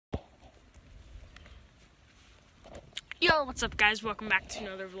Yo, what's up guys? Welcome back to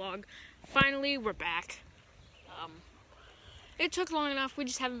another vlog. Finally, we're back. It took long enough. We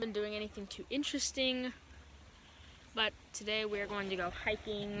just haven't been doing anything too interesting. But today we are going to go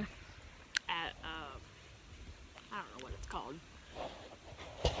hiking at, I don't know what it's called.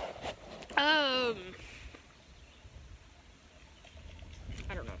 I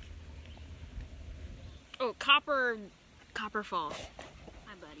don't know. Oh, Copper Falls.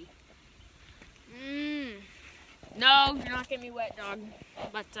 Hi, buddy. No, you're not getting me wet, dog.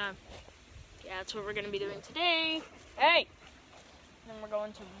 But, yeah, that's what we're going to be doing today. Hey! Then we're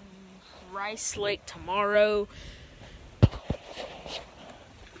going to Rice Lake tomorrow.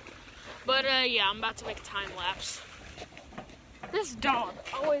 But, yeah, I'm about to make a time lapse. This dog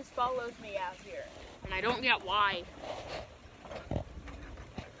always follows me out here, and I don't get why.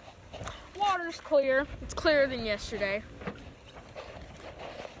 Water's clear. It's clearer than yesterday.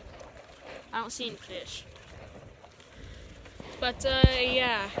 I don't see any fish. But,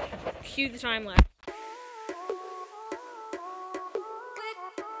 yeah, cue the time lapse.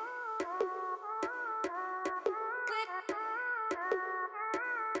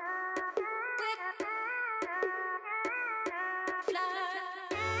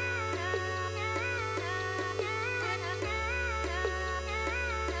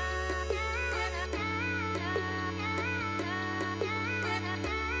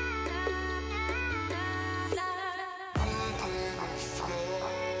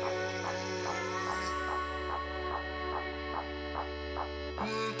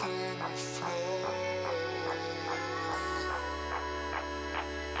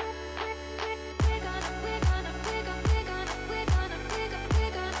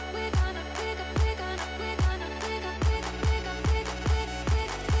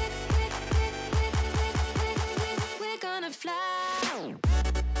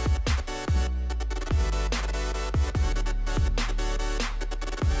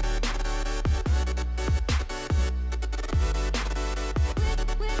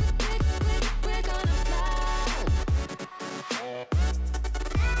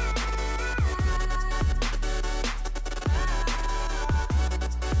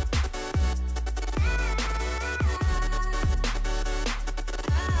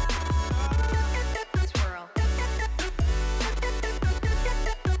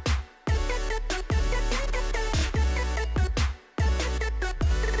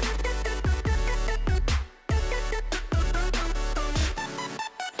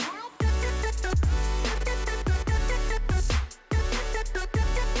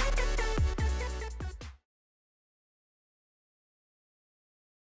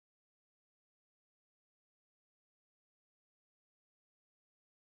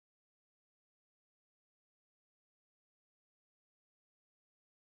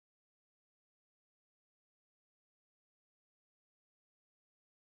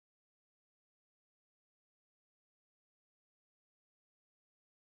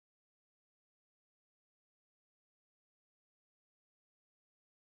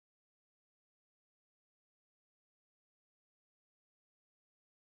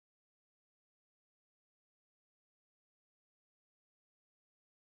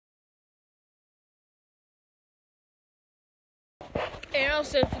 And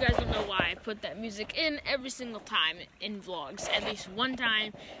also, if you guys don't know why I put that music in every single time in vlogs, at least one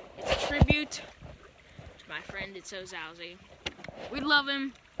time, it's a tribute to my friend Itso Zowsy. We love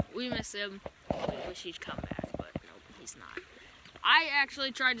him, we miss him, we wish he'd come back, but nope, he's not. I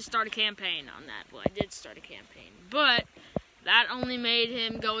actually tried to start a campaign on that. Well, I did start a campaign, but that only made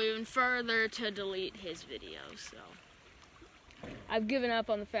him go even further to delete his videos, so I've given up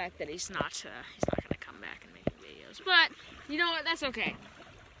on the fact that he's not going to come back and make videos, but you know what, that's okay.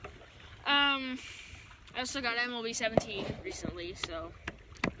 I also got MLB 17 recently, so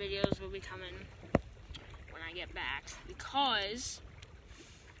videos will be coming when I get back, because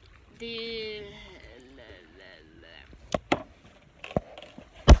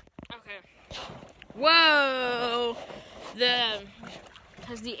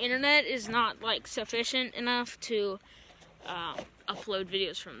because the internet is not, like, sufficient enough to upload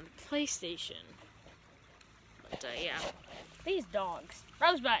videos from the PlayStation. But, yeah. These dogs.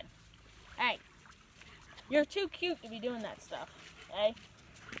 Rosebud. Hey. You're too cute to be doing that stuff. Hey.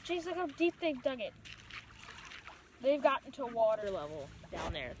 Jeez, look how deep they've dug it. They've gotten to water level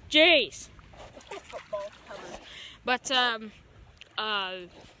down there. Jeez. Football covered. But, yeah. I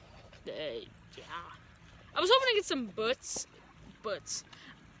was hoping to get some boats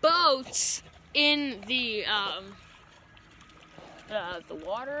in the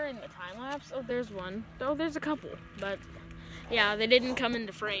water in the time lapse. Oh, there's one. Oh, there's a couple. But yeah, they didn't come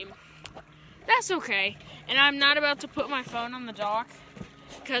into frame. That's okay. And I'm not about to put my phone on the dock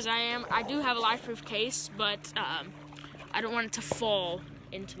because I do have a life-proof case, but I don't want it to fall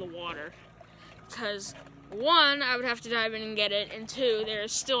into the water. Because one, I would have to dive in and get it, and two,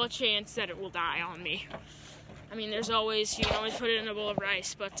 there's still a chance that it will die on me. I mean, you can always put it in a bowl of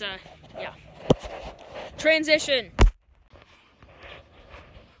rice, but yeah. Transition.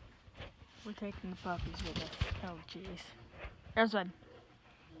 We're taking the puppies with us. Oh, jeez. There's one.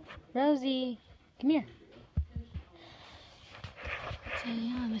 Rosie, come here. So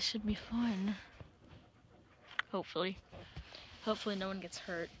yeah, this should be fun. Hopefully no one gets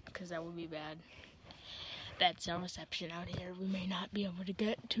hurt, because that would be bad. Bad cell reception out here. We may not be able to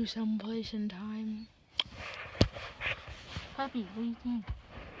get to someplace in time. Puppy, what do you think?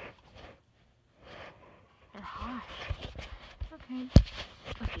 They're hot. Okay.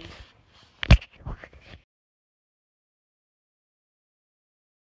 Puppies.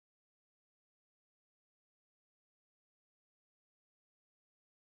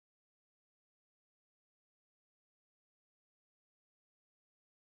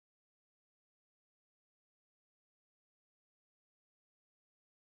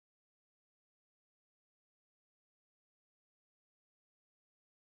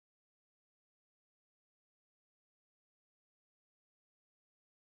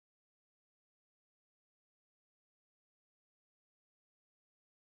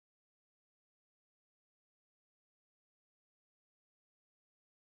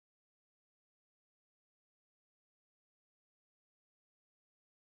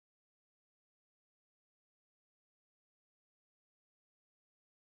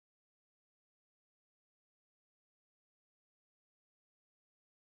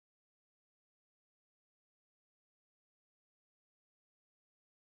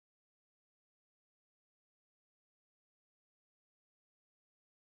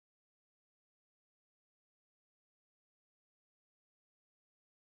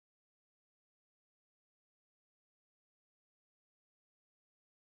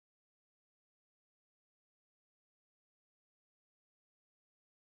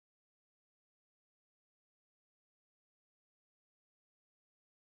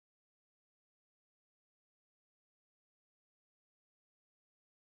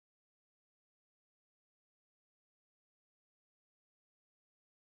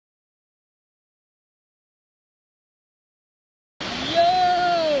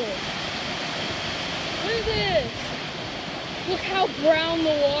 Yo! Look at this! Look how brown the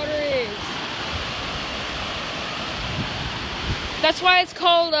water is. That's why it's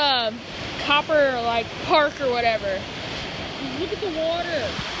called Copper Park or whatever. Look at the water.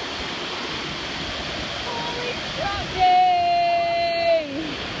 Holy crap! Dang!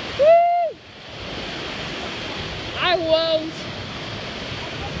 Woo! I won't.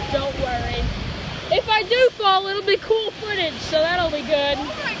 Don't worry. If I do fall, it'll be cool footage, so that'll be good. Oh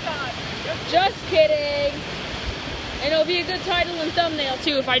my god. Just kidding. And it'll be a good title and thumbnail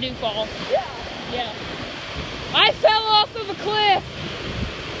too if I do fall. Yeah. Yeah. I fell off of a cliff.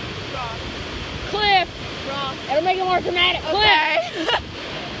 Rock. Cliff. Rock. It'll make it more dramatic. Okay. Cliff.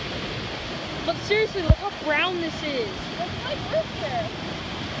 But seriously, look how brown this is. What's my root there?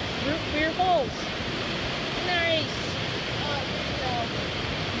 Root for your holes. Nice.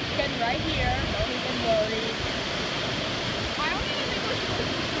 Getting right here. Don't even worry. I don't even think we're supposed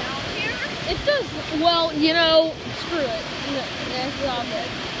to be down here. It does. Well, screw it. No, that's all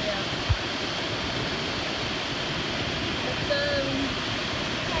good. Yeah. It's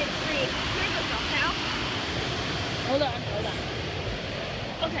Like, wait, here's a thumbnail. Hold on.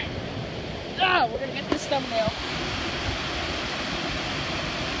 Okay. Ah, we're gonna get this thumbnail.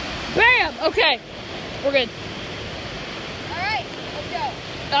 Bam! Okay. We're good. Alright, let's go.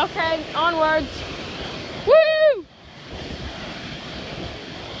 Okay, onwards. Woo!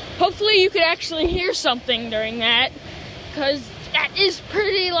 Hopefully you could actually hear something during that, because that is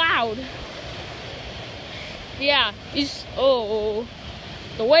pretty loud. Yeah, the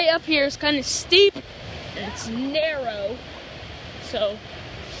way up here is kind of steep, and it's narrow, so,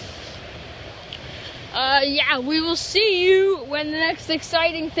 yeah, we will see you when the next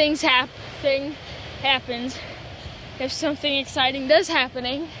exciting thing happens. If something exciting does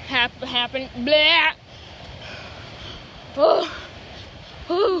happen, blah.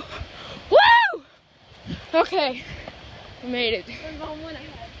 Oh, woo! Okay, we made it. There's only one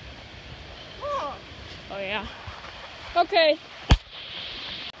ahead. Oh. Oh yeah. Okay.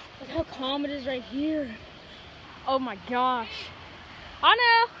 Look how calm it is right here. Oh my gosh. I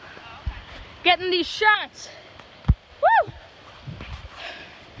know. Getting these shots. Woo!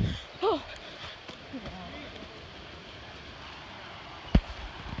 Oh.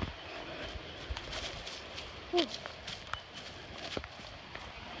 You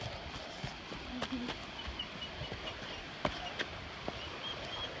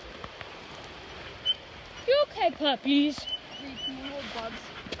okay, puppies? Reed, can you hold Bubs?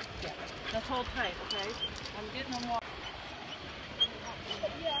 Yeah. Just hold tight, okay? I'm getting them water.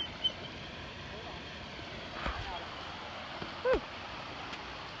 Yeah.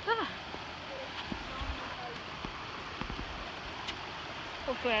 Ah.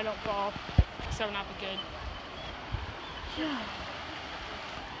 Hopefully I don't fall. So not be good. Yeah.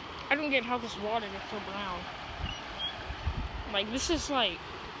 I don't get how this water gets so brown. Like this is like,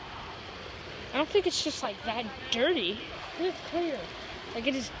 I don't think it's just like that dirty. It's clear. Like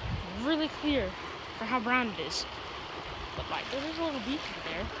it is really clear for how brown it is. But like there is a little beach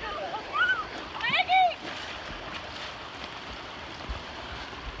in there.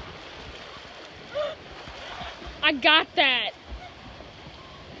 I got that.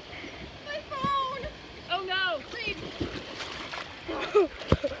 My phone! Oh no. Reed,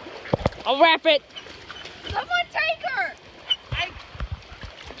 I'll wrap it. someone take her!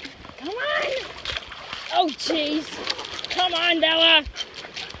 Come on. Oh jeez. Come on, Bella.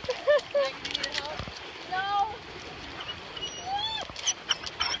 No!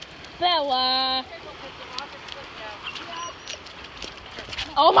 Bella.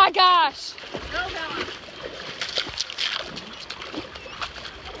 Oh my gosh. No, Bella.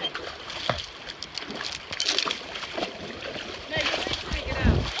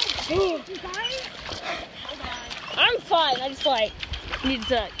 I'm fine. I just like need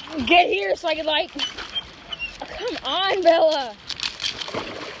to get here so I can like. Oh, come on, Bella.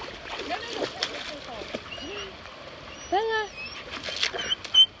 Bella.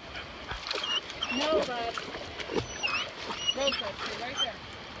 No, bud. Road trip, you're right there.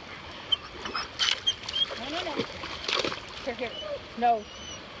 No. Here. No.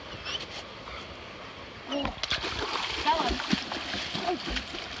 Bella,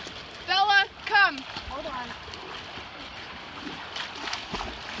 Bella, come! hold on.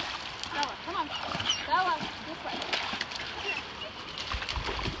 Bella, come on. Bella, this way.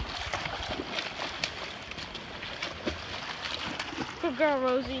 Good girl,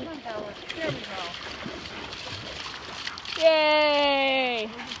 Rosie. Come on, Bella. There we go. Yay.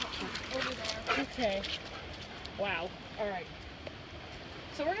 Over there. Okay. Wow. All right.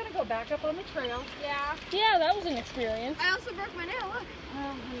 So we're gonna go back up on the trail. Yeah. Yeah, that was an experience. I also broke my nail, look. Oh,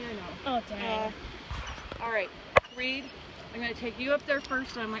 honey, I know. Oh, dang. All right, Reed, I'm going to take you up there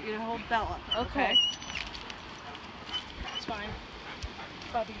first, and I want you to hold Bella. Okay. It's fine.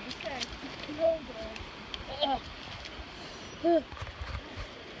 Bubby, you stay. Ugh.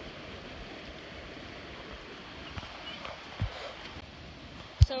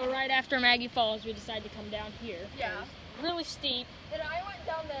 So right after Maggie Falls, we decided to come down here. Yeah. Really steep. And I went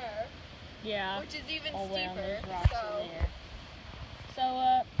down there, Yeah. which is even All the way on steeper. those rocks So, in there.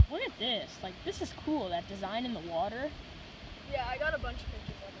 So, look at this. Like, this is cool. That design in the water. yeah, I got a bunch of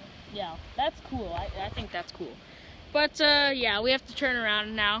pictures of it. Yeah, that's cool. I think that's cool. But, yeah, we have to turn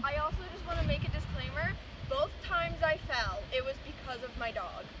around now. I also just want to make a disclaimer. Both times I fell, it was because of my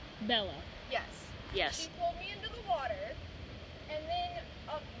dog. Bella. Yes. Yes. She pulled me into the water, and then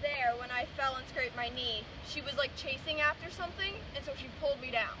up there, when I fell and scraped my knee, she was like chasing after something, and so she pulled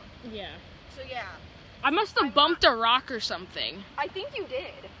me down. Yeah. So yeah, I must have bumped a rock or something. I think you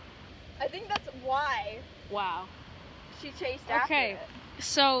did. I think that's why Wow. she chased after Okay. it.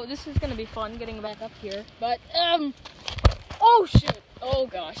 So this is gonna be fun getting back up here, but oh shit! Oh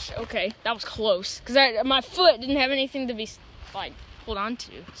gosh. Okay, that was close because my foot didn't have anything to be like hold on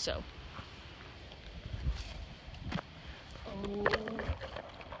to. So. Oh.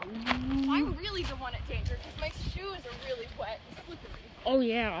 I'm really the one at danger because my shoes are really wet and slippery. Oh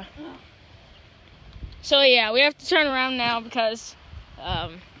yeah. So yeah, we have to turn around now because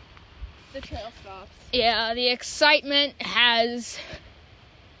The trail stops. yeah, the excitement has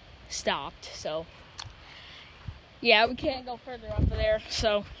stopped. So yeah, we can't go further up there.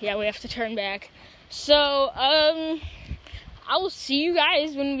 So yeah, we have to turn back. So I will see you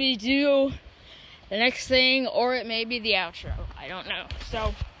guys when we do the next thing, or it may be the outro. I don't know.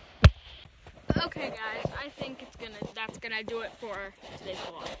 So okay, guys, I think that's gonna do it for today's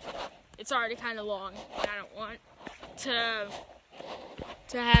vlog. It's already kind of long, and I don't want to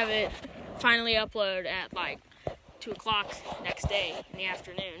have it finally upload at like 2 o'clock next day in the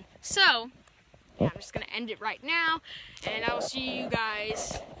afternoon. So yeah, I'm just gonna end it right now, and I will see you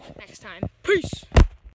guys next time. Peace.